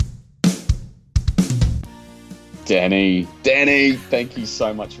Danny, thank you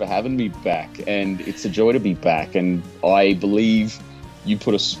so much for having me back. And it's a joy to be back. And I believe you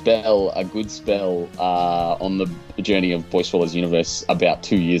put a good spell on the journey of Boy Swallows Universe about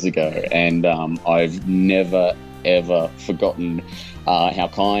 2 years ago. And I've never, ever forgotten how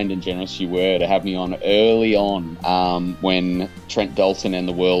kind and generous you were to have me on early on when Trent Dalton and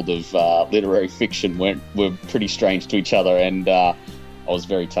the world of literary fiction were pretty strange to each other. And I was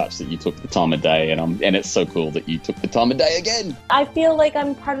very touched that you took the time of day, and it's so cool that you took the time of day again. I feel like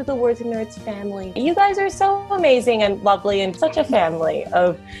I'm part of the Words and Nerds family. You guys are so amazing and lovely, and such a family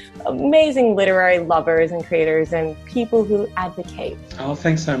of amazing literary lovers and creators and people who advocate. Oh,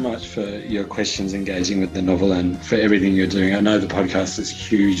 thanks so much for your questions, engaging with the novel, and for everything you're doing. I know the podcast is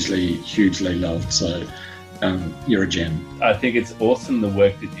hugely, hugely loved, so you're a gem. I think it's awesome the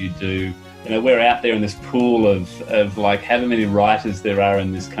work that you do. You know, we're out there in this pool of like however many writers there are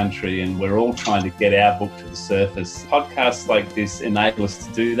in this country, and we're all trying to get our book to the surface. Podcasts like this enable us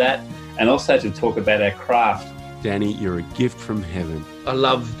to do that, and also to talk about our craft. Danny, you're a gift from heaven. I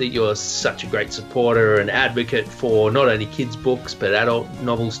love that you're such a great supporter and advocate for not only kids' books, but adult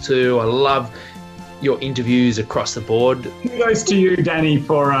novels too. I love your interviews across the board. Kudos to you, Danny,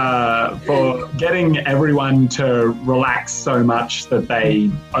 for getting everyone to relax so much that they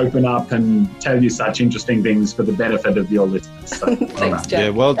open up and tell you such interesting things for the benefit of your listeners. So, Thanks, Jack. Yeah,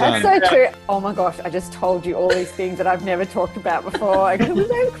 well done. That's so true. Oh my gosh, I just told you all these things that I've never talked about before. I could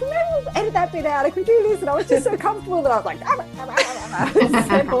edit that bit out. I could do this, and I was just so comfortable that I was like,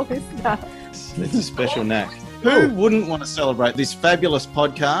 said all this stuff. It's a special knack. Who wouldn't want to celebrate this fabulous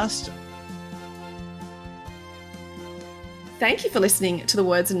podcast? Thank you for listening to the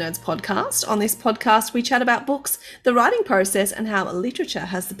Words and Nerds podcast. On this podcast, we chat about books, the writing process, and how literature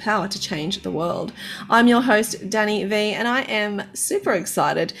has the power to change the world. I'm your host, Danny V, and I am super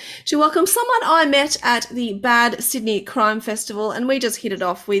excited to welcome someone I met at the Bad Sydney Crime Festival, and we just hit it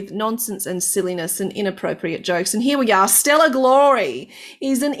off with nonsense and silliness and inappropriate jokes. And here we are. Stella Glory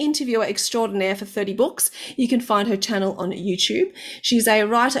is an interviewer extraordinaire for 30 Books. You can find her channel on YouTube. She's a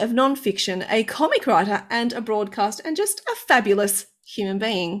writer of non-fiction, a comic writer, and a broadcast, and just a fabulous human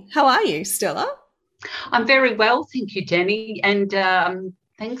being. How are you, Stella? I'm very well, thank you, Danny, and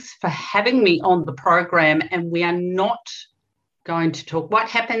thanks for having me on the program. And we are not going to talk what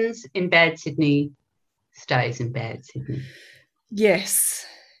happens in Bad Sydney stays in Bad Sydney. Yes,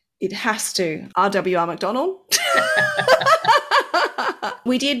 it has to. RWR McDonald.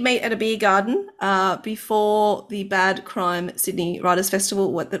 We did meet at a beer garden before the Bad Crime Sydney Writers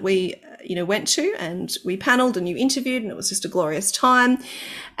Festival that we went to, and we panelled and you interviewed, and it was just a glorious time.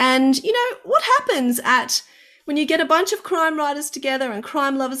 And, what happens when you get a bunch of crime writers together and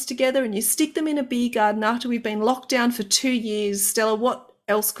crime lovers together and you stick them in a beer garden after we've been locked down for 2 years? Stella, what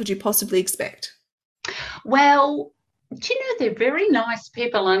else could you possibly expect? Well, they're very nice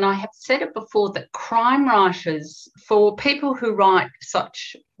people, and I have said it before that crime writers, for people who write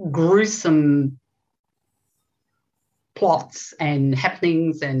such gruesome plots and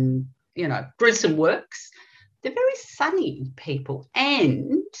happenings and, gruesome works, they're very sunny people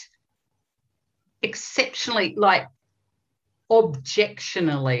and exceptionally,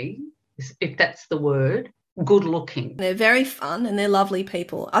 objectionally, if that's the word, good looking. They're very fun and they're lovely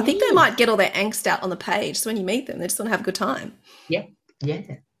people. I think they might get all their angst out on the page. So when you meet them, they just want to have a good time. Yeah.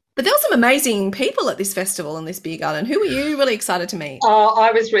 But there were some amazing people at this festival and this beer garden. Who were you really excited to meet? I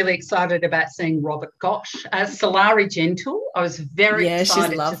was really excited about seeing Robert Gosh, Solari Gentle. I was very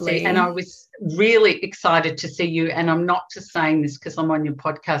excited to see, and I was really excited to see you. And I'm not just saying this because I'm on your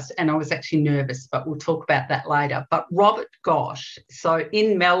podcast, and I was actually nervous, but we'll talk about that later. But Robert Gosh, so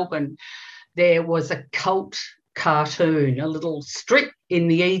in Melbourne, there was a cult cartoon, a little strip in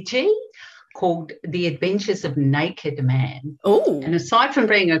the EG called The Adventures of Naked Man. Oh. And aside from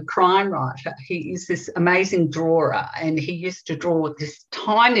being a crime writer, he is this amazing drawer, and he used to draw this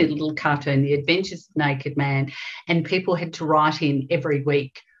tiny little cartoon, The Adventures of Naked Man, and people had to write in every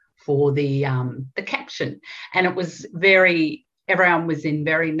week for the caption. And it was everyone was in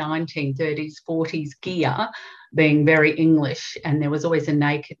very 1930s, 40s gear, being very English, and there was always a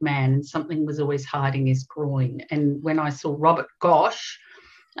naked man and something was always hiding his groin. And when I saw Robert Gosh,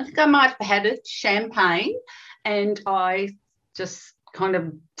 I think I might have had champagne, and I just kind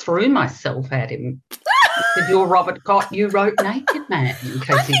of threw myself at him. I said, "You're Robert Gosh, you wrote Naked Man," in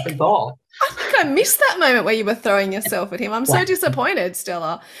case he forgot. I think I missed that moment where you were throwing yourself at him. I'm so disappointed,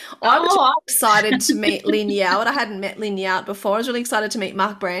 Stella. I was excited to meet Lin Yount. I hadn't met Lin Yount before. I was really excited to meet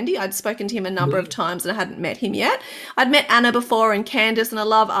Mark Brandy. I'd spoken to him a number of times and I hadn't met him yet. I'd met Anna before and Candace, and I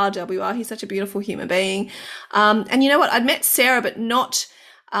love RWR. He's such a beautiful human being. And you know what? I'd met Sarah, but not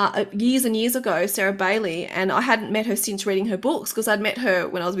years and years ago, Sarah Bailey, and I hadn't met her since reading her books, because I'd met her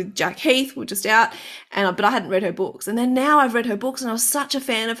when I was with Jack Heath, we were just out, but I hadn't read her books. And then now I've read her books, and I was such a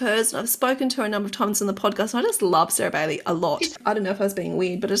fan of hers, and I've spoken to her a number of times on the podcast, and I just love Sarah Bailey a lot. I don't know if I was being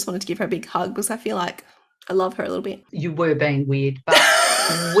weird, but I just wanted to give her a big hug because I feel like I love her a little bit. You were being weird, but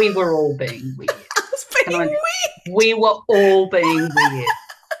we were all being weird. I was being weird. We were all being weird.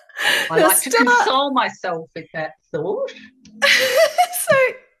 I like to console myself with that thought. So,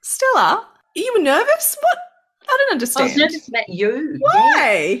 Stella, you were nervous? What? I don't understand. I was nervous about you.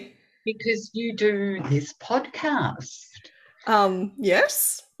 Why? Yeah, because you do this podcast.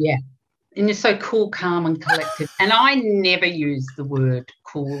 Yes. Yeah. And you're so cool, calm and collected. And I never use the word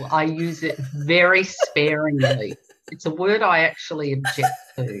cool. I use it very sparingly. It's a word I actually object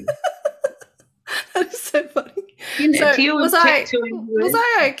to. That is so funny. You know, So, was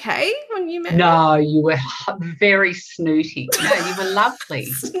I okay when you met me? No, you were very snooty. No, you were lovely.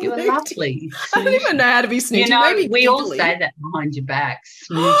 You were lovely. I don't even know how to be snooty. You know, Maybe we all giggly. say that behind your back.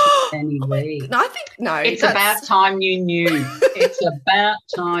 Snooty anyway. No, I think no. It's that's- about time you knew. It's about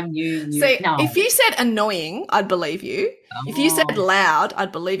time you knew. See, No. if you said annoying, I'd believe you. If you said loud,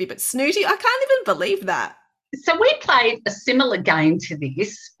 I'd believe you. But snooty, I can't even believe that. So we played a similar game to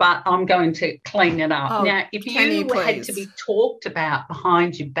this, but I'm going to clean it up. Oh, now, if can you had please? to be talked about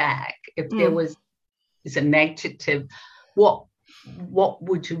behind your back, if there was an adjective, what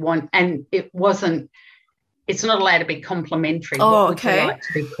would you want? And it's not allowed to be complimentary. Oh, what would okay. you like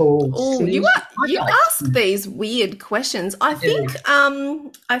to be called? Oh, Snooty? you I'd like ask these weird questions. I think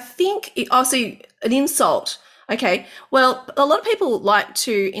so an insult. Okay. Well, a lot of people like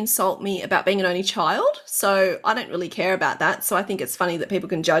to insult me about being an only child, so I don't really care about that. So I think it's funny that people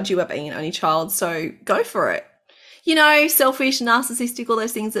can judge you about being an only child, so go for it. You know, selfish, narcissistic, all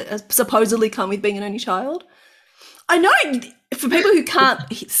those things that supposedly come with being an only child. I know for people who can't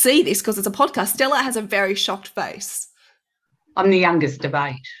see this because it's a podcast, Stella has a very shocked face. I'm the youngest of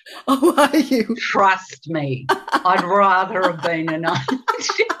 8. Oh, are you? Trust me. I'd rather have been an only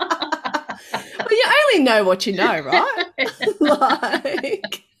child. Well, you only know what you know, right?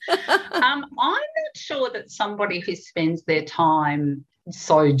 I'm not sure that somebody who spends their time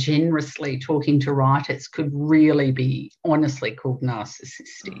so generously talking to writers could really be honestly called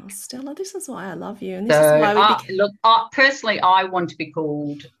narcissistic. Oh, Stella, this is why I love you, and this is why we personally, I want to be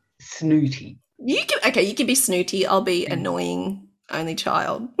called snooty. You can be snooty. I'll be annoying only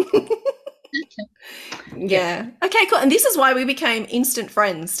child. Yeah. Okay, cool. And this is why we became instant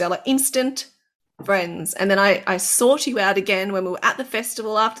friends, Stella. Instant friends. And then I sought you out again when we were at the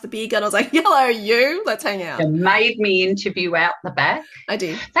festival after the beer gun. I was like, hello, you. Let's hang out. You made me interview out the back. I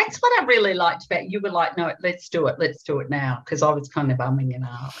did. That's what I really liked about you. You were like, no, let's do it. Let's do it now. Because I was kind of umming and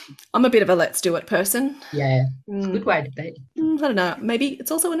ahhing. I'm a bit of a let's do it person. Yeah. It's a good way to be. I don't know. Maybe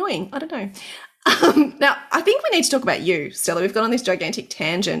it's also annoying. I don't know. Now, I think we need to talk about you, Stella. We've gone on this gigantic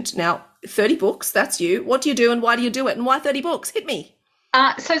tangent. Now, 30 books, that's you. What do you do and why do you do it? And why 30 books? Hit me.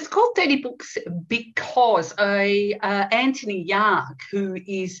 So it's called 30 Books because Anthony Yark, who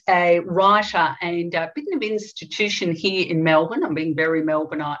is a writer and a bit of an institution here in Melbourne, I'm being very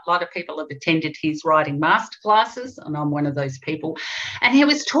Melbourneite, a lot of people have attended his writing masterclasses and I'm one of those people. And he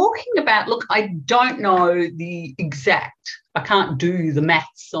was talking about, look, I don't know the exact, I can't do the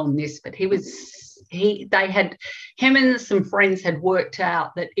maths on this, but him and some friends had worked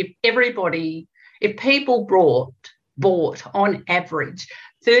out that if people bought on average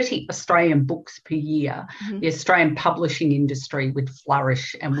 30 Australian books per year, the Australian publishing industry would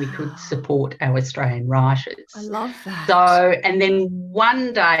flourish and we could support our Australian writers. I love that. So, and then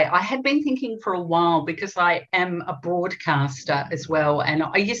one day, I had been thinking for a while because I am a broadcaster as well, and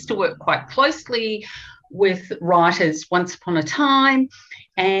I used to work quite closely with writers once upon a time.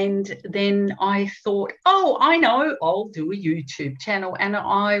 And then I thought, oh, I know, I'll do a YouTube channel and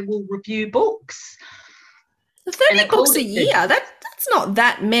I will review books. 30 books a year, that's not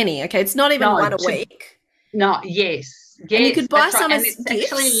that many, okay? It's not even one a week. No, yes. And you could buy some as it's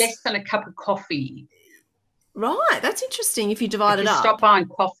gifts? actually less than a cup of coffee. Right, that's interesting if you divide it up. Stop buying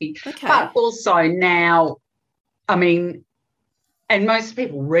coffee. Okay. But also now, I mean, and most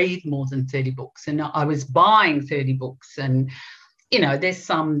people read more than 30 books, and I was buying 30 books and, you know, there's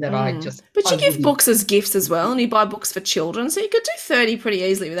some that I just... But you give books as gifts as well, and you buy books for children, so you could do 30 pretty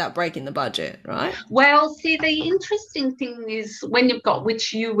easily without breaking the budget, right? Well, see, the interesting thing is when you've got,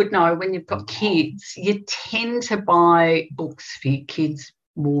 which you would know, when you've got kids, you tend to buy books for your kids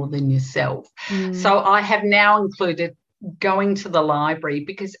more than yourself. So I have now included going to the library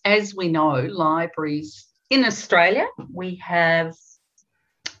because, as we know, libraries in Australia, we have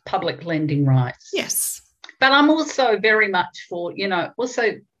public lending rights. Yes. But I'm also very much for, also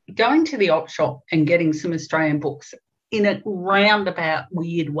going to the op shop and getting some Australian books in a roundabout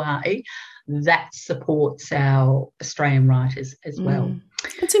weird way that supports our Australian writers as well.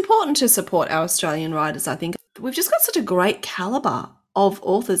 It's important to support our Australian writers, I think. We've just got such a great calibre of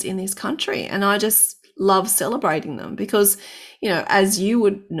authors in this country, and I just love celebrating them because, as you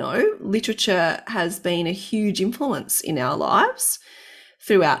would know, literature has been a huge influence in our lives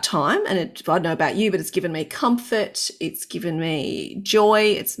throughout time. And I don't know about you, but it's given me comfort. It's given me joy.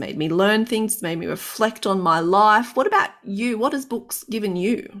 It's made me learn things. It's made me reflect on my life. What about you? What has books given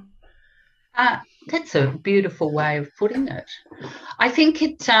you? That's a beautiful way of putting it. I think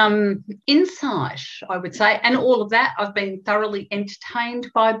it's insight, I would say, and all of that. I've been thoroughly entertained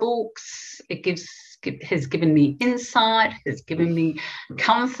by books. It has given me insight, has given me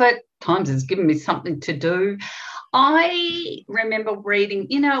comfort, times it's given me something to do. I remember reading,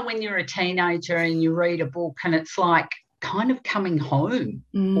 when you're a teenager and you read a book and it's like kind of coming home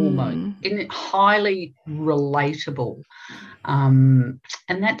almost, and highly relatable. And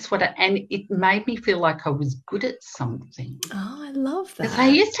that's and it made me feel like I was good at something. Oh, I love that. Because I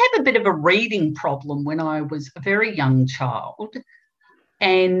used to have a bit of a reading problem when I was a very young child.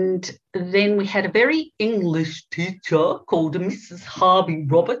 And then we had a very English teacher called Mrs. Harvey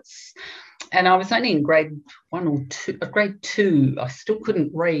Roberts. And I was only in grade 2. I still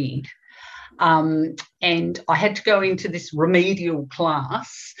couldn't read. And I had to go into this remedial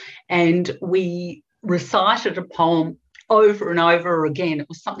class and we recited a poem over and over again. It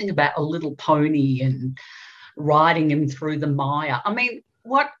was something about a little pony and riding him through the mire. I mean,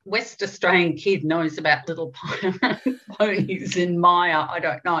 what West Australian kid knows about little ponies in mire? I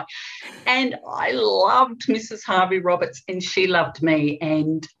don't know. And I loved Mrs. Harvey Roberts and she loved me.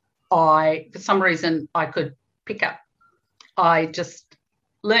 And for some reason, I could pick up. I just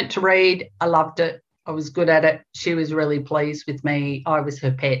learnt to read. I loved it. I was good at it. She was really pleased with me. I was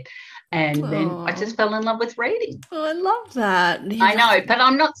her pet. And then I just fell in love with reading. Oh, I love that. Yeah. I know, but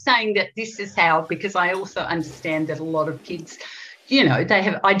I'm not saying that this is how, because I also understand that a lot of kids,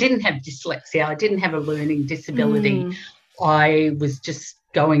 I didn't have dyslexia. I didn't have a learning disability. I was just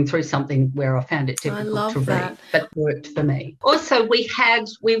going through something where I found it difficult to read, but it worked for me. Also, we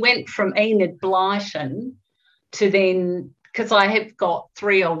went from Enid Blyton to then, because I have got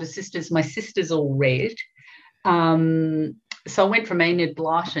 3 older sisters, my sisters all read. So I went from Enid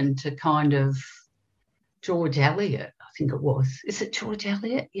Blyton to kind of George Eliot, I think it was. Is it George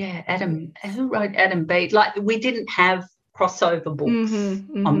Eliot? Yeah, who wrote Adam Bede? Like, we didn't have crossover books.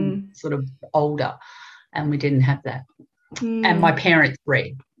 I'm sort of older and we didn't have that. And my parents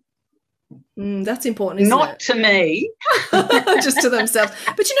read. That's important, isn't Not to me. Just to themselves.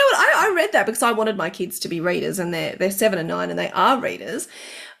 But you know what? I read that because I wanted my kids to be readers, and they're 7 and 9 and they are readers.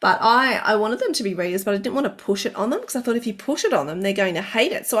 But I wanted them to be readers, but I didn't want to push it on them because I thought if you push it on them, they're going to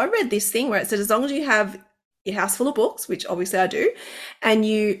hate it. So I read this thing where it said as long as you have your house full of books, which obviously I do, and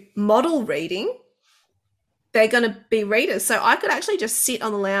you model reading, they're going to be readers. So I could actually just sit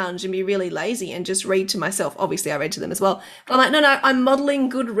on the lounge and be really lazy and just read to myself. Obviously, I read to them as well. But I'm like, no, I'm modeling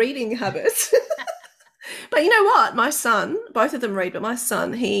good reading habits. But you know what? My son, both of them read, but my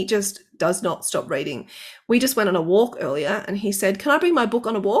son, he just does not stop reading. We just went on a walk earlier and he said, can I bring my book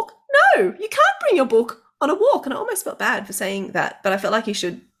on a walk? No, you can't bring your book on a walk. And I almost felt bad for saying that, but I felt like he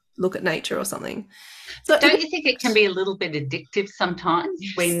should look at nature or something. So don't you think it can be a little bit addictive sometimes?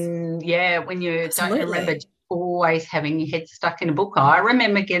 Yes. when you Absolutely. Don't remember always having your head stuck in a book? I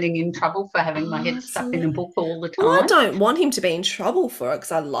remember getting in trouble for having my head stuck in a book all the time. Well, I don't want him to be in trouble for it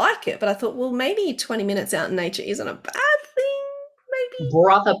because I like it, but I thought, well, maybe 20 minutes out in nature isn't a bad thing, maybe.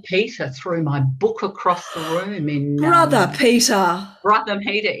 Brother Peter threw my book across the room in Brother Peter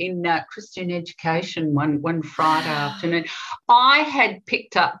in Christian Education one Friday afternoon. I had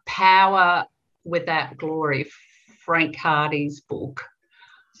picked up Power Without Glory, Frank Hardy's book,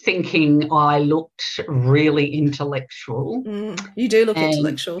 thinking I looked really intellectual. You do look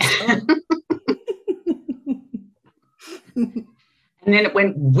intellectual. And then it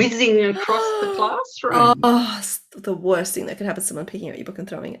went whizzing across the classroom. Oh, it's the worst thing that could happen to someone picking up your book and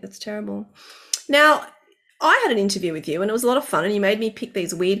throwing it. It's terrible. Now, I had an interview with you and it was a lot of fun, and you made me pick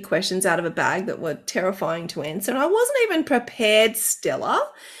these weird questions out of a bag that were terrifying to answer, and I wasn't even prepared, Stella.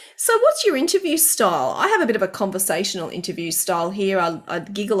 So what's your interview style? I have a bit of a conversational interview style here. I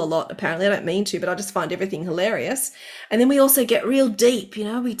giggle a lot, apparently. I don't mean to, but I just find everything hilarious. And then we also get real deep,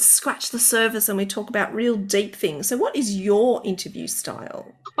 we scratch the surface and we talk about real deep things. So what is your interview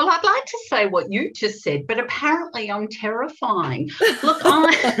style? Well, I'd like to say what you just said, but apparently I'm terrifying. Look,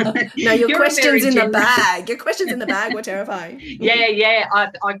 No, your questions in the bag. Your questions in the bag were terrifying. Yeah.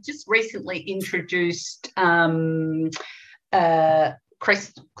 I've just recently introduced the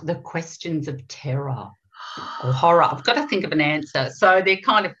questions of terror or horror. I've got to think of an answer. So they're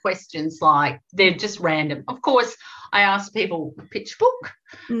kind of questions like, they're just random. Of course, I ask people, pitch book,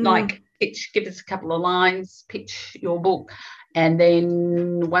 like give us a couple of lines, pitch your book. And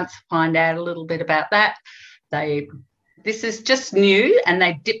then once I find out a little bit about that, this is just new, and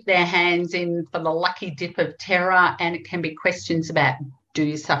they dip their hands in for the lucky dip of terror, and it can be questions about, do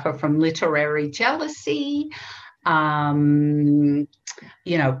you suffer from literary jealousy?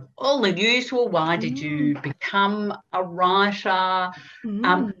 You know, all the usual. Why did you become a writer?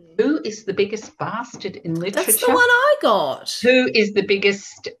 Who is the biggest bastard in literature? That's the one I got. Who is the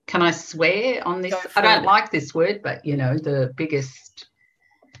biggest, can I swear on this? I don't like this word, but, you know, the biggest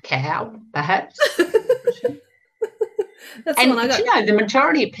cow, perhaps. That's and the one I got. You know, the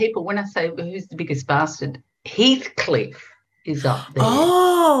majority of people, when I say who's the biggest bastard, Heathcliff is up there.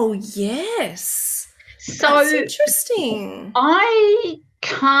 Oh, yes. So that's interesting. I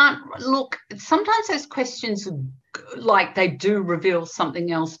can't look. Sometimes those questions, like, they do reveal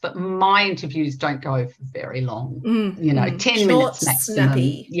something else, but my interviews don't go for very long. You know, 10 minutes maximum.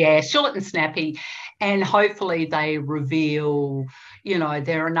 Snappy. Yeah, short and snappy. And hopefully they reveal, you know,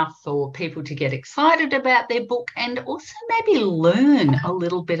 they're enough for people to get excited about their book and also maybe learn a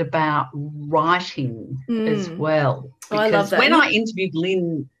little bit about writing as well. I love that. When I interviewed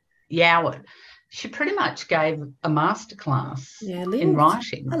Lynn Yoward, she pretty much gave a masterclass in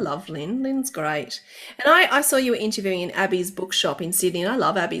writing. I love Lynn. Lynn's great. And I saw you were interviewing in Abby's bookshop in Sydney, and I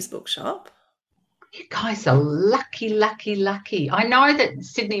love Abby's bookshop. You guys are lucky. I know that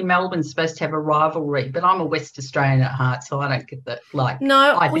Sydney and Melbourne's supposed to have a rivalry, but I'm a West Australian at heart, so I don't get that.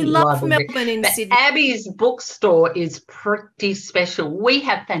 No, we love Melbourne in Sydney. Abby's bookstore is pretty special. We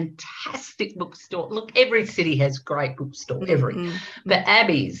have fantastic bookstore. Look, every city has great bookstore, but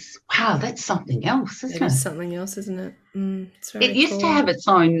Abby's, wow, that's something else, isn't it? It is something else, isn't it? It's very It used to have its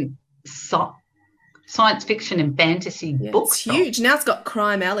own science fiction and fantasy books. It's huge. Now it's got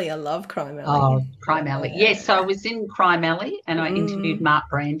Crime Alley. I love Crime Alley. Oh, Crime Alley. Yes, so I was in Crime Alley and I interviewed Mark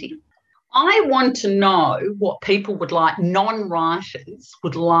Brandy. I want to know what people would like, non-writers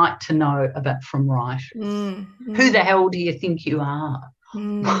would like to know about from writers. Who the hell do you think you are?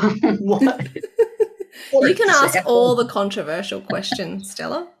 What? You can ask all the controversial questions,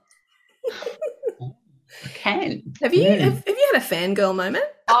 Stella. I can. Have you had a fangirl moment?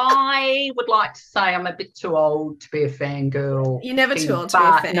 I would like to say I'm a bit too old to be a fangirl. You're never too old to be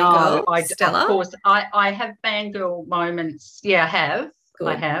a fangirl, no, Stella. Of course, I have fangirl moments. Yeah, I have. Good.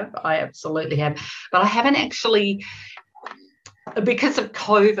 I absolutely have. But I haven't actually, because of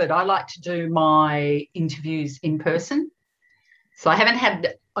COVID, I like to do my interviews in person. So I haven't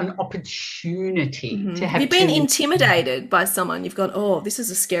had an opportunity to have. You've been intimidated by someone. You've gone, oh, this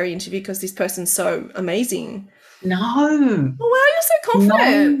is a scary interview because this person's so amazing. No. Well, why are you so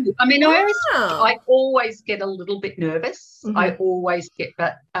confident? No. I mean, I always get a little bit nervous. I always get,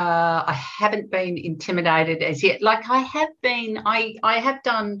 but I haven't been intimidated as yet. Like I have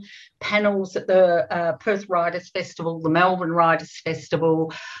done panels at the Perth Writers Festival, the Melbourne Writers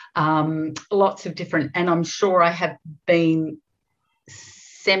Festival, lots of different, and I'm sure I have been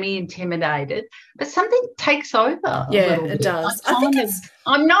semi-intimidated, but something takes over. Yeah, it does.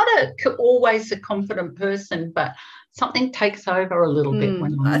 I'm not always a confident person, but something takes over a little bit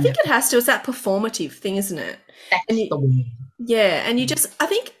when I think it has to. It's that performative thing, isn't it? That's the word. Yeah, and I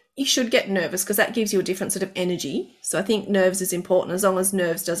think you should get nervous because that gives you a different sort of energy. So I think nerves is important, as long as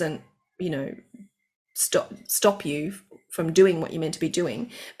nerves doesn't, stop you from doing what you're meant to be doing.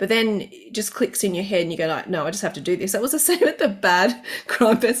 But then it just clicks in your head and you go like, no, I just have to do this. That was the same at the Bad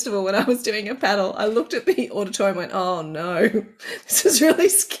Crime Festival when I was doing a panel. I looked at the auditorium and went, oh no, this is really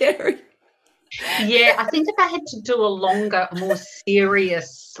scary. Yeah, I think if I had to do a longer, more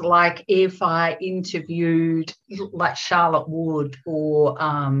serious, like if I interviewed like Charlotte Wood or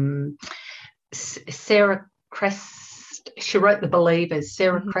Sarah she wrote The Believers,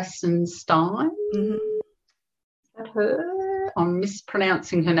 Sarah Kresenstein. Her, I'm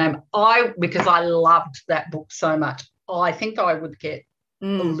mispronouncing her name. Because I loved that book so much, I think I would get a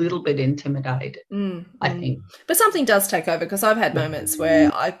little bit intimidated. I think, but something does take over because I've had moments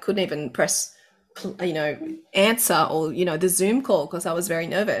where I couldn't even press, answer or the Zoom call because I was very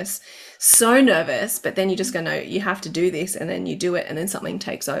nervous, so nervous. But then you just go, no, you have to do this, and then you do it, and then something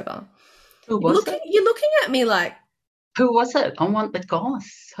takes over. Who was it? You're looking at me like, who was it? I want the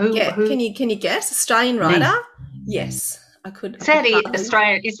goss. Who? Can you guess? Australian writer? Yes. Is that it?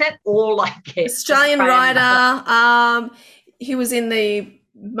 Australian? Is that all I get? Australian writer. He was in the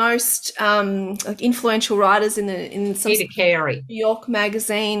most like influential writers in some Peter Carey. New York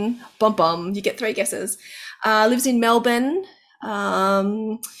magazine. Bum bum. You get 3 guesses. Lives in Melbourne.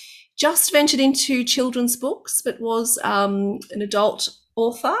 Just ventured into children's books, but was an adult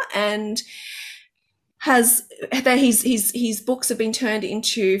author, and his books have been turned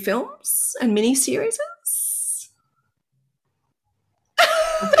into films and miniseries.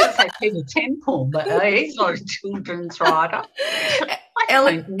 I was going to say Peter Temple, but he's not a children's writer.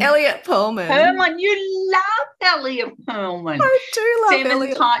 Elliot Pullman. Pullman, you love Elliot Pullman. I do love 7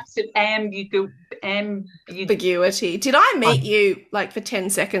 Elliot. types of ambiguity. Did I meet you like for 10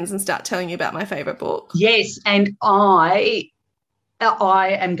 seconds and start telling you about my favourite book? Yes, and I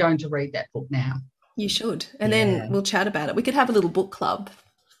am going to read that book now. You should. And then we'll chat about it. We could have a little book club.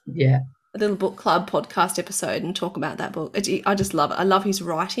 Yeah. A little book club podcast episode and talk about that book. I just love it. I love his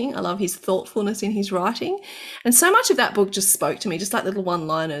writing. I love his thoughtfulness in his writing. And so much of that book just spoke to me, just like little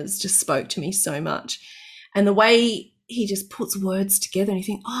one-liners just spoke to me so much. And the way he just puts words together and you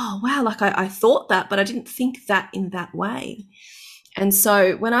think, oh, wow, like I thought that, but I didn't think that in that way. And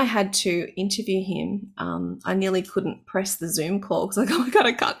so when I had to interview him, I nearly couldn't press the Zoom call because I go, oh my God,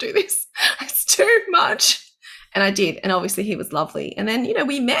 I can't do this. It's too much. And I did. And obviously he was lovely. And then,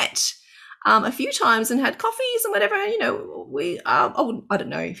 we met a few times and had coffees and whatever. We I don't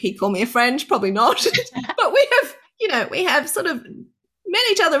know if he'd call me a friend, probably not. But we have sort of met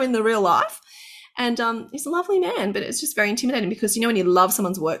each other in the real life. And he's a lovely man, but it's just very intimidating because, when you love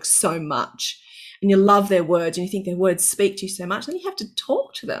someone's work so much and you love their words and you think their words speak to you so much, then you have to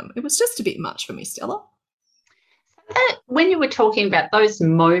talk to them. It was just a bit much for me, Stella. When you were talking about those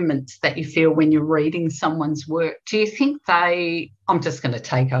moments that you feel when you're reading someone's work, do you think I'm just going to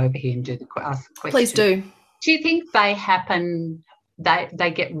take over here and ask the question. Please do. Do you think they happen,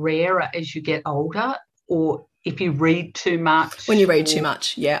 they get rarer as you get older, or if you read too much? When you read too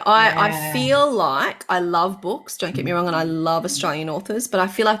much, yeah. I feel like I love books, don't get me wrong, and I love Australian authors, but I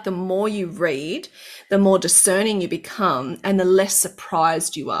feel like the more you read, the more discerning you become and the less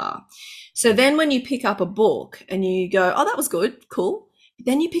surprised you are. So then when you pick up a book and you go, oh, that was good, cool.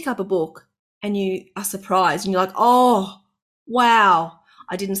 Then you pick up a book and you are surprised and you're like, oh, wow,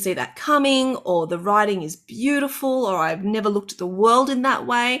 I didn't see that coming, or the writing is beautiful, or I've never looked at the world in that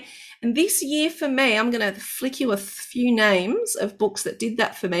way. And this year for me, I'm going to flick you a few names of books that did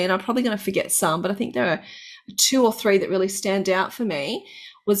that for me, and I'm probably going to forget some, but I think there are 2 or 3 that really stand out for me.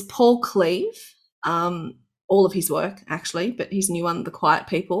 Was Paul Cleave, all of his work actually, but his new one, The Quiet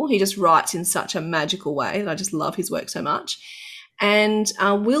People. He just writes in such a magical way that I just love his work so much. And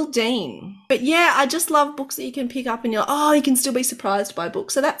Will Dean. But yeah, I just love books that you can pick up and you can still be surprised by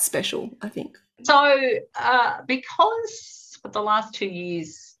books. So that's special, I think. So because for the last 2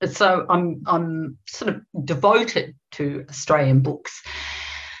 years, so I'm sort of devoted to Australian books.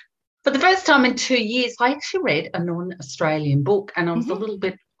 For the first time in 2 years, I actually read a non-Australian book, and I was a little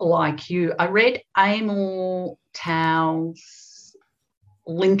bit like you. I read Amor Towles'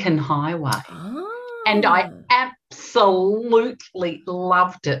 Lincoln Highway, and I absolutely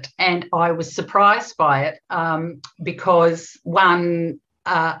loved it. And I was surprised by it because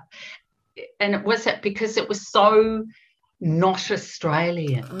because it was so not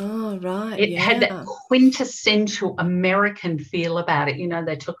Australian. Oh, right. It had that quintessential American feel about it.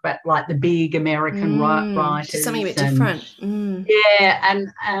 They talk about like the big American writers. Something a bit different. Yeah,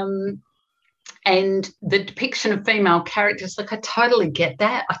 and the depiction of female characters, I totally get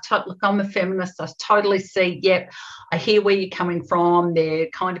that. I'm a feminist. I totally see, I hear where you're coming from. They're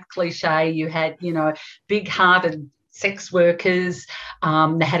kind of cliche. You had, big-hearted sex workers.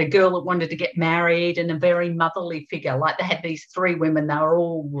 They had a girl that wanted to get married and a very motherly figure. Like they had these 3 women. They were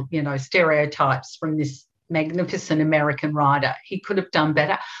all, stereotypes from this magnificent American writer. He could have done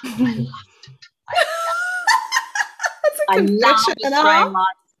better. I loved it. I loved Australian life,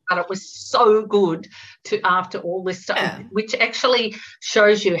 but it was so good after all this stuff, which actually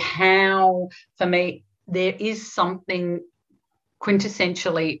shows you how, for me, there is something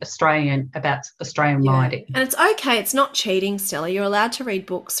quintessentially Australian about Australian writing. And it's okay. It's not cheating, Stella. You're allowed to read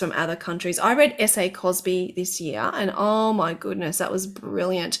books from other countries. I read S.A. Cosby this year, and oh my goodness, that was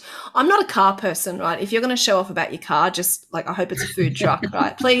brilliant. I'm not a car person, right? If you're going to show off about your car, just I hope it's a food truck,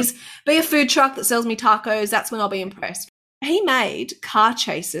 right? Please be a food truck that sells me tacos. That's when I'll be impressed. He made car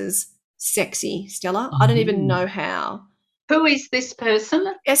chases sexy, Stella. I don't even know how. Who is this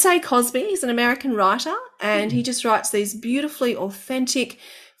person? S.A. Cosby is an American writer, and he just writes these beautifully authentic,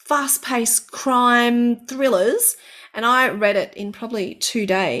 fast-paced crime thrillers, And I read it in probably 2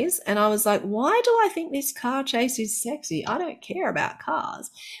 days, and I was like, why do I think this car chase is sexy? I don't care about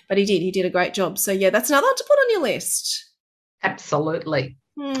cars. But he did. He did a great job. So, yeah, that's another one to put on your list. Absolutely.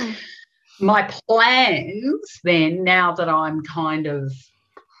 My plans then, now that I'm kind of,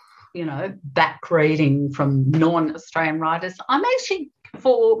 back reading from non-Australian writers,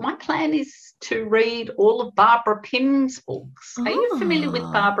 my plan is to read all of Barbara Pym's books. Are you familiar with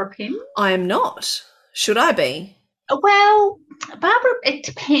Barbara Pym? I am not. Should I be? Well, Barbara, it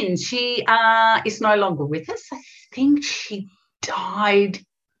depends. She is no longer with us. I think she died.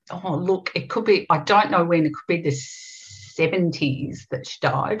 Oh, look, it could be, I don't know when, it could be the 70s that she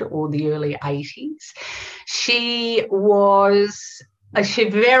died or the early 80s. She was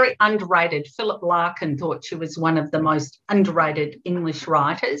very underrated. Philip Larkin thought she was one of the most underrated English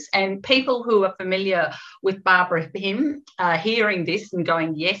writers, and people who are familiar with Barbara Pym are hearing this and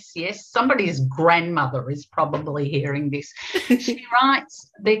going, yes, somebody's grandmother is probably hearing this. She writes,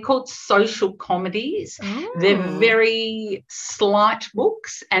 they're called social comedies. They're very slight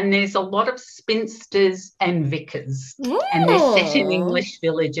books, and there's a lot of spinsters and vicars, and they're set in English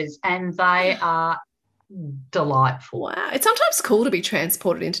villages, and they are delightful. Wow. It's sometimes cool to be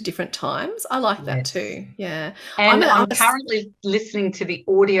transported into different times. I like that too. Yeah. And I'm currently listening to the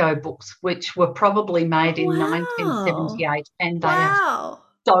audiobooks, which were probably made in 1978, and they are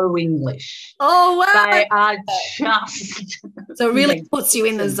so English. Oh, wow. They are just... So it really puts you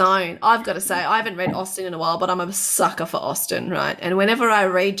in the zone. I've got to say, I haven't read Austen in a while, but I'm a sucker for Austen, right? And whenever I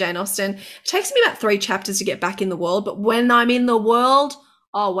read Jane Austen, it takes me about 3 chapters to get back in the world, but when I'm in the world...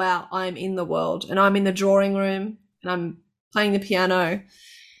 oh, wow, I'm in the world, and I'm in the drawing room, and I'm playing the piano,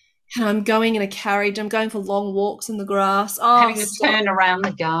 and I'm going in a carriage. I'm going for long walks in the grass. Having a turn around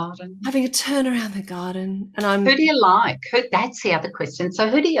the garden. And I'm... Who do you like? That's the other question. So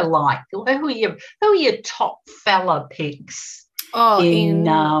who do you like? Who are your top fella picks? In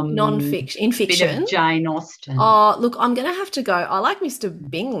non-fiction. In fiction. Bit of Jane Austen. Oh, look, I'm going to have to go. I like Mr.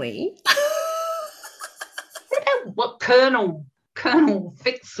 Bingley. What Colonel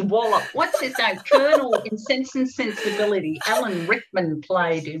Fitzwallop, what's his name? Colonel in Sense and Sensibility. Alan Rickman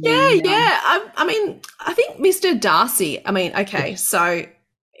played him. I mean, I think Mr. Darcy. I mean, okay, so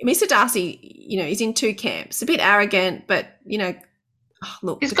Mr. Darcy, is in 2 camps. A bit arrogant, but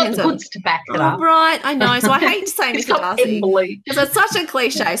look, he's got the goods to back it up. Right, I know. So I hate to say Mr. Darcy because it's such a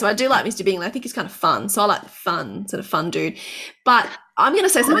cliche. So I do like Mr. Bingley. I think he's kind of fun. So I like the fun dude. But I'm going to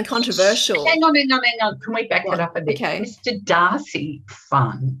say something controversial. Hang on. Can we back it up a bit? Okay. Mr. Darcy,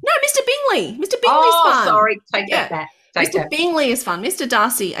 fun. No, Mr. Bingley. Mr. Bingley's fun. Sorry. Take that back. Mr. Bingley is fun. Mr.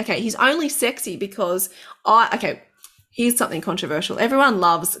 Darcy, okay, he's only sexy because here's something controversial. Everyone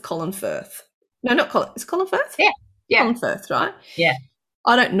loves Colin Firth. No, not Colin. Is it Colin Firth? Yeah. Colin Firth, right? Yeah.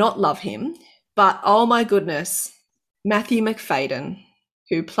 I don't not love him, but oh my goodness, Matthew McFadyen,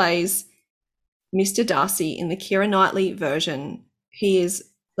 who plays Mr. Darcy in the Keira Knightley version, he is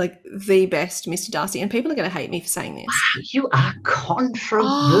like the best Mr. Darcy, and people are going to hate me for saying this. Wow, you are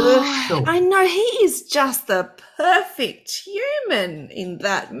controversial. I know, he is just the perfect human in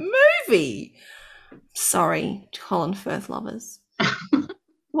that movie. Sorry, Colin Firth lovers.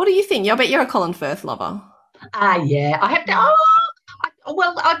 What do you think? I bet you're a Colin Firth lover. Yeah, I have to.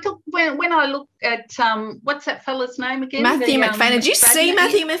 I took when I looked at what's that fella's name again? Matthew McFadyen. Did you see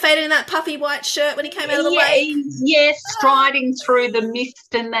Matthew McFadyen in that puffy white shirt when he came out of the lake? Yes, striding through the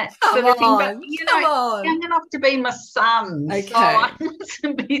mist and that sort of thing. But young enough to be my son. Okay. So I was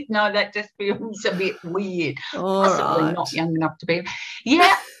a bit, that just feels a bit weird. Possibly not young enough to be.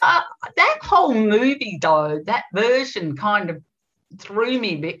 Yeah, that whole movie though, that version kind of threw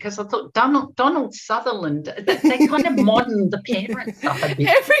me because I thought Donald Sutherland, they kind of moderned the parents up a bit.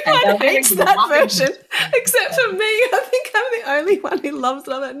 Everyone hates that version except for me. I think I'm the only one who loves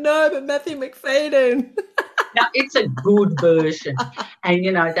it. I'm like, no, but Matthew McFadyen. No, it's a good version. And,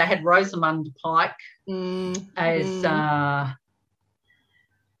 they had Rosamund Pike as,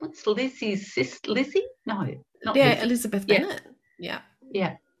 what's Lizzie's sister? Lizzie? No, not Lizzie. Elizabeth Bennet. Yeah.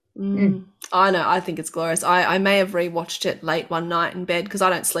 I know. I think it's glorious. I may have rewatched it late one night in bed because I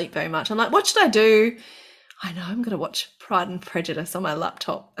don't sleep very much. I'm like, what should I do? I know I'm going to watch Pride and Prejudice on my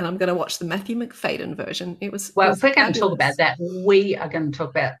laptop, and I'm going to watch the Matthew McFadyen version. If we're going to talk about that, we are going to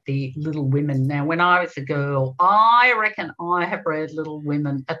talk about the Little Women. Now, when I was a girl, I reckon I have read Little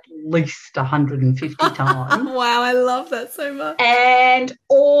Women at least 150 times. Wow, I love that so much. And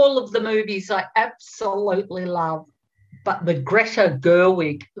all of the movies I absolutely love. But the Greta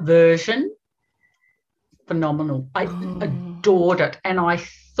Gerwig version, phenomenal. I adored it. And I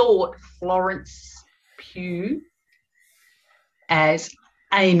thought Florence Pugh as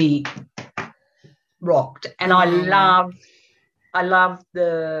Amy rocked. And I love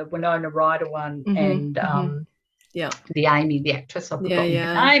the Winona Ryder one and the Amy, the actress. I've forgotten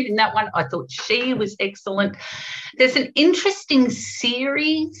her name in that one. I thought she was excellent. There's an interesting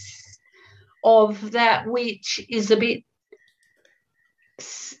series of that which is a bit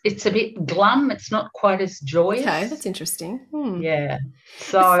glum. It's not quite as joyous. Okay, that's interesting. Yeah.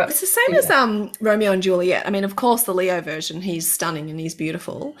 So it's the same as Romeo and Juliet. I mean, of course, the Leo version, he's stunning and he's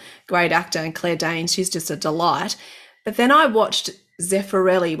beautiful. Great actor. And Claire Danes, she's just a delight. But then I watched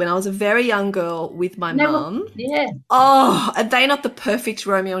Zeffirelli when I was a very young girl with my mum. Yeah. Oh, are they not the perfect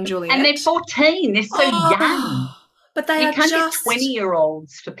Romeo and Juliet? And they're 14. They're so young. But they are can't just get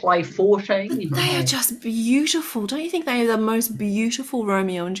 20-year-olds to play 14. They are just beautiful. Don't you think they are the most beautiful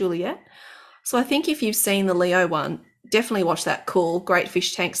Romeo and Juliet? So I think if you've seen the Leo one, definitely watch that. Cool, great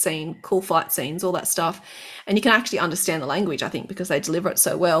fish tank scene, cool fight scenes, all that stuff. And you can actually understand the language, I think, because they deliver it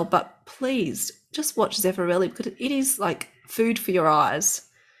so well. But please just watch Zeffirelli because it is like food for your eyes.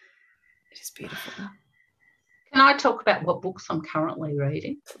 It is beautiful. Can I talk about what books I'm currently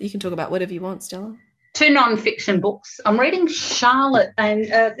reading? You can talk about whatever you want, Stella. 2 non-fiction books. I'm reading Charlotte, and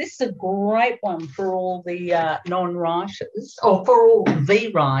this is a great one for all the non-writers, or for all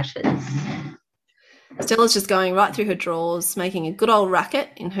the writers. Stella's just going right through her drawers, making a good old racket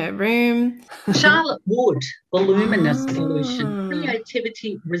in her room. Charlotte Wood, The Luminous Solution,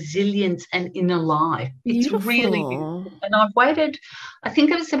 Creativity, Resilience and Inner Life. Beautiful. It's really beautiful. And I've waited, I think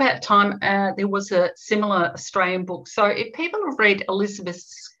it was about time there was a similar Australian book. So if people have read Elizabeth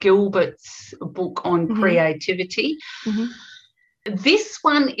Gilbert's book on creativity, this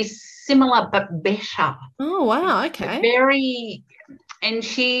one is similar but better. Oh, wow, okay. Very... And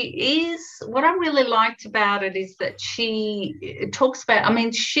she is, what I really liked about it is that she talks about, I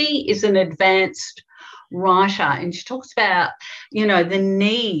mean, she is an advanced writer and she talks about, you know, the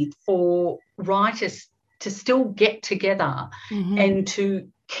need for writers to still get together and to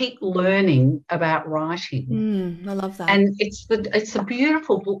keep learning about writing. I love that. And it's a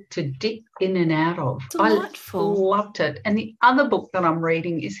beautiful book to dip in and out of. Delightful. I loved it. And the other book that I'm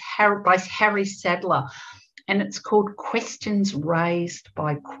reading is by Harry Sadler. And it's called Questions Raised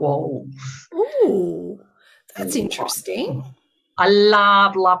by Quolls. Ooh, that's interesting. I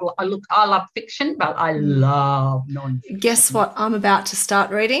love fiction, but I love non-fiction. Guess what I'm about to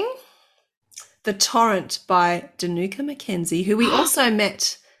start reading? The Torrent by Danuka McKenzie, who we also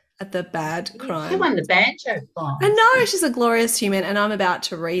met at the Bad Crime. She won the Banjo Prize. I know, she's a glorious human, and I'm about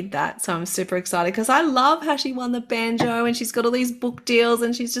to read that, so I'm super excited because I love how she won the Banjo and she's got all these book deals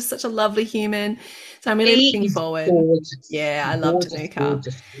and she's just such a lovely human. So I'm really looking forward. Gorgeous. Yeah, I love Danuka.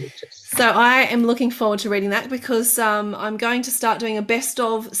 Gorgeous. So I am looking forward to reading that because I'm going to start doing a best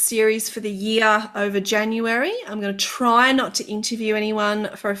of series for the year over January. I'm going to try not to interview anyone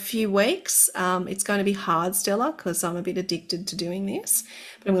for a few weeks. It's going to be hard, Stella, because I'm a bit addicted to doing this.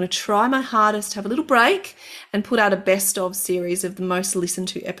 But I'm going to try my hardest to have a little break and put out a best of series of the most listened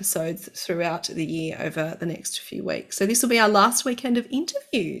to episodes throughout the year over the next few weeks. So this will be our last weekend of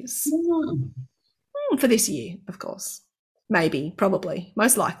interviews. For this year, of course. Maybe, probably,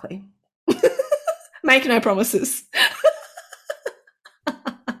 most likely. Make no promises.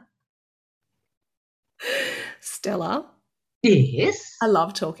 Stella. Yes. I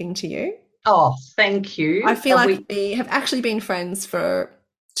love talking to you. Oh, thank you. I feel like we have actually been friends for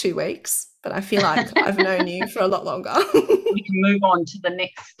 2 weeks, but I feel like I've known you for a lot longer. We can move on to the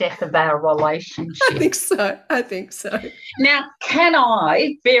next step of our relationship. I think so. Now, can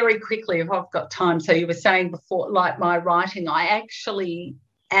I, very quickly, if I've got time, so you were saying before, like my writing, I actually,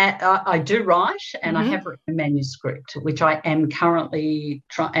 I do write and I have written a manuscript, which I am currently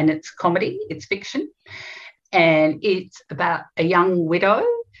trying, and it's comedy, it's fiction, and it's about a young widow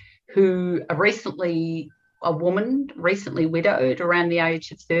who a woman recently widowed around the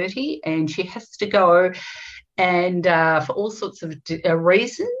age of 30, and she has to go and for all sorts of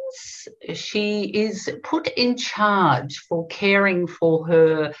reasons, she is put in charge for caring for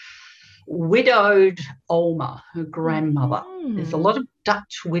her widowed Oma, her grandmother. There's a lot of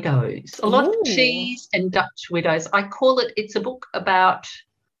Dutch widows, a lot of cheese and Dutch widows. I call it, it's a book about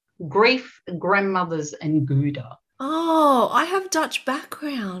grief, grandmothers and Gouda. Oh, I have Dutch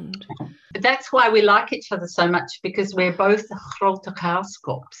background. That's why we like each other so much, because we're both grote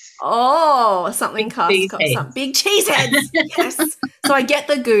kaaskops. Oh, something kaaskop, some big cheeseheads. Yes. So I get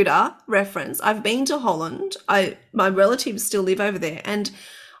the Gouda reference. I've been to Holland. My relatives still live over there, and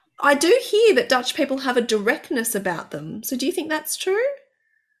I do hear that Dutch people have a directness about them. So do you think that's true?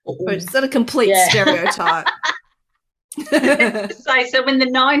 Or is that a complete stereotype? So in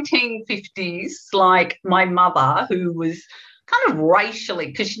the 1950s, like my mother, who was kind of racially,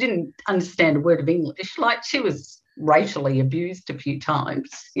 because she didn't understand a word of English, like she was racially abused a few times,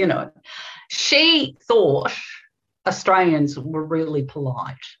 you know. She thought Australians were really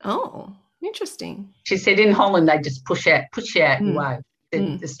polite. Oh, interesting. She said in Holland they just push you out your way.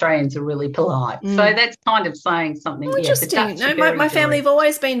 The Australians are really polite. So that's kind of saying something. Oh, interesting. No, my family have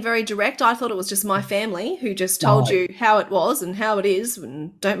always been very direct. I thought it was just my family who just told you how it was and how it is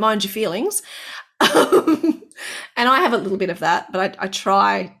and don't mind your feelings. And I have a little bit of that, but I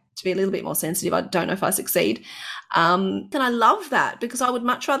try to be a little bit more sensitive. I don't know if I succeed. And I love that because I would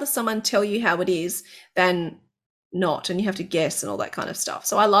much rather someone tell you how it is than not, and you have to guess and all that kind of stuff.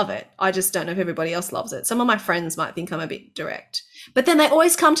 So I love it. I just don't know if everybody else loves it. Some of my friends might think I'm a bit direct, but then they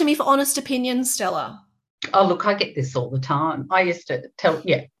always come to me for honest opinions, Stella. Oh, look, I get this all the time. I used to tell,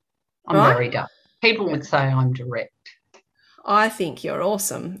 I'm very direct. People would say I'm direct. I think you're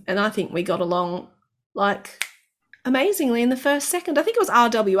awesome, and I think we got along like amazingly in the first second. I think it was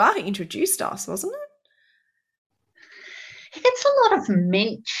RWR who introduced us, wasn't it? He gets a lot of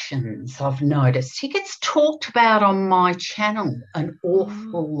mentions, I've noticed. He gets talked about on my channel an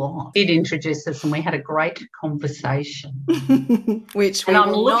awful lot. He'd introduce us and we had a great conversation. And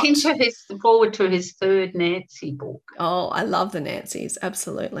I'm looking forward to his third Nancy book. Oh, I love the Nancys,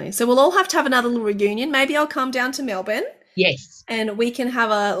 absolutely. So we'll all have to have another little reunion. Maybe I'll come down to Melbourne. Yes. And we can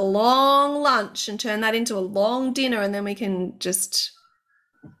have a long lunch and turn that into a long dinner, and then we can just,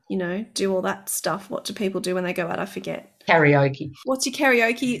 you know, do all that stuff. What do people do when they go out? I forget. Karaoke. What's your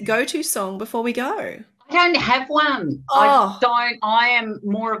karaoke go-to song before we go? I don't have one. Oh. I am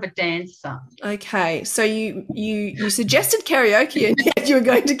more of a dancer. Okay, so you suggested karaoke and yet you were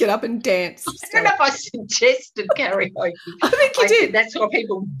going to get up and dance. I don't know if I suggested karaoke. I think you did. That's what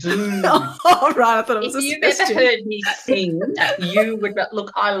people do. Oh, right, I thought it was if you've ever heard me sing, you would.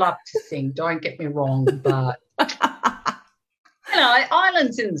 Look, I love to sing, don't get me wrong, but... You know,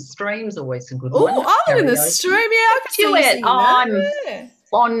 Islands in the Stream's always a good one. Oh, Island in the Stream, yeah. I could see you singing that. I'm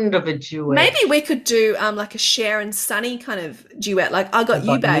fond of a duet. Maybe we could do like a Cher and Sunny kind of duet, like I Got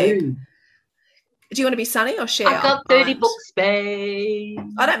You, Babe. Do you want to be Sunny or Cher? I got 30 books, babe.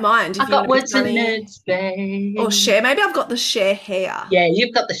 I don't mind. I got Words and Nerds, babe. Or Cher. Maybe I've got the Cher hair. Yeah,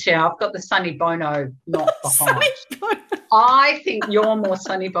 you've got the Cher. I've got the Sonny Bono not behind. I think you're more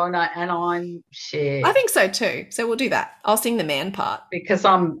Sonny Bono and I'm Cher. I think so too. So we'll do that. I'll sing the man part. Because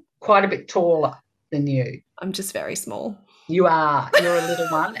I'm quite a bit taller than you. I'm just very small. You are. You're a little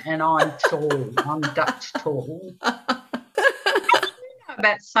one and I'm tall. I'm Dutch tall.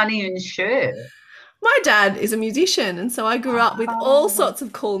 About Sonny and Cher. My dad is a musician, and so I grew up with all sorts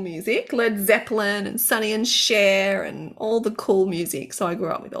of cool music, Led Zeppelin and Sonny and Cher and all the cool music. So I grew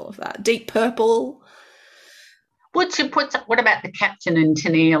up with all of that. Deep Purple. What about the Captain and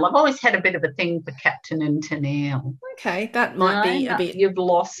Tennille? I've always had a bit of a thing for Captain and Tennille. Okay, that might be a bit you've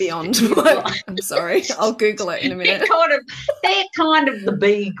lost beyond. I'm sorry, I'll Google it in a minute. They're kind of the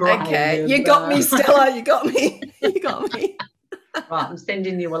B grade. Okay, you got me, Stella. You got me. You got me. Right, I'm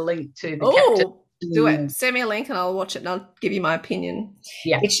sending you a link to the Captain. Do it. Send me a link and I'll watch it and I'll give you my opinion.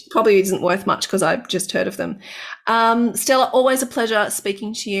 Yeah. Which probably isn't worth much because I've just heard of them. Stella, always a pleasure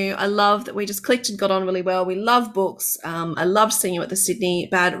speaking to you. I love that we just clicked and got on really well. We love books. I loved seeing you at the Sydney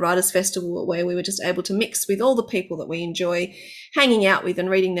Bad Writers Festival where we were just able to mix with all the people that we enjoy hanging out with and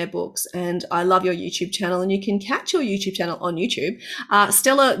reading their books. And I love your YouTube channel, and you can catch your YouTube channel on YouTube.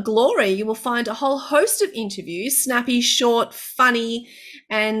 Stella Glory, you will find a whole host of interviews, snappy, short, funny,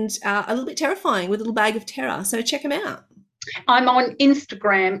 and a little bit terrifying with a little bag of terror. So check them out. I'm on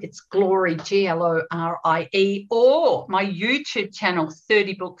Instagram. It's Glory, Glorie, or my YouTube channel,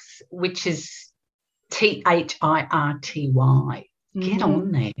 30 Books, which is THIRTY. Get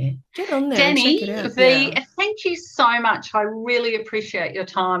on there. Get on there. Danny, check it out. V, thank you so much. I really appreciate your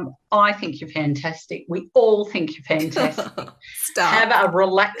time. I think you're fantastic. We all think you're fantastic. Have a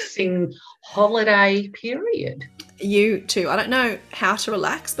relaxing holiday period. You too. I don't know how to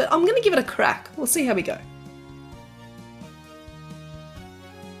relax, but I'm going to give it a crack. We'll see how we go.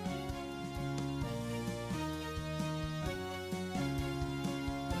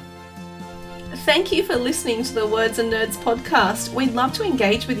 Thank you for listening to the Words and Nerds podcast. We'd love to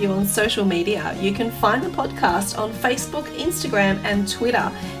engage with you on social media. You can find the podcast on Facebook, Instagram, and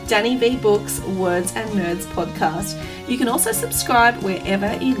Twitter. Danny V Books, Words and Nerds podcast. You can also subscribe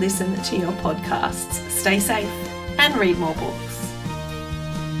wherever you listen to your podcasts. Stay safe and read more books.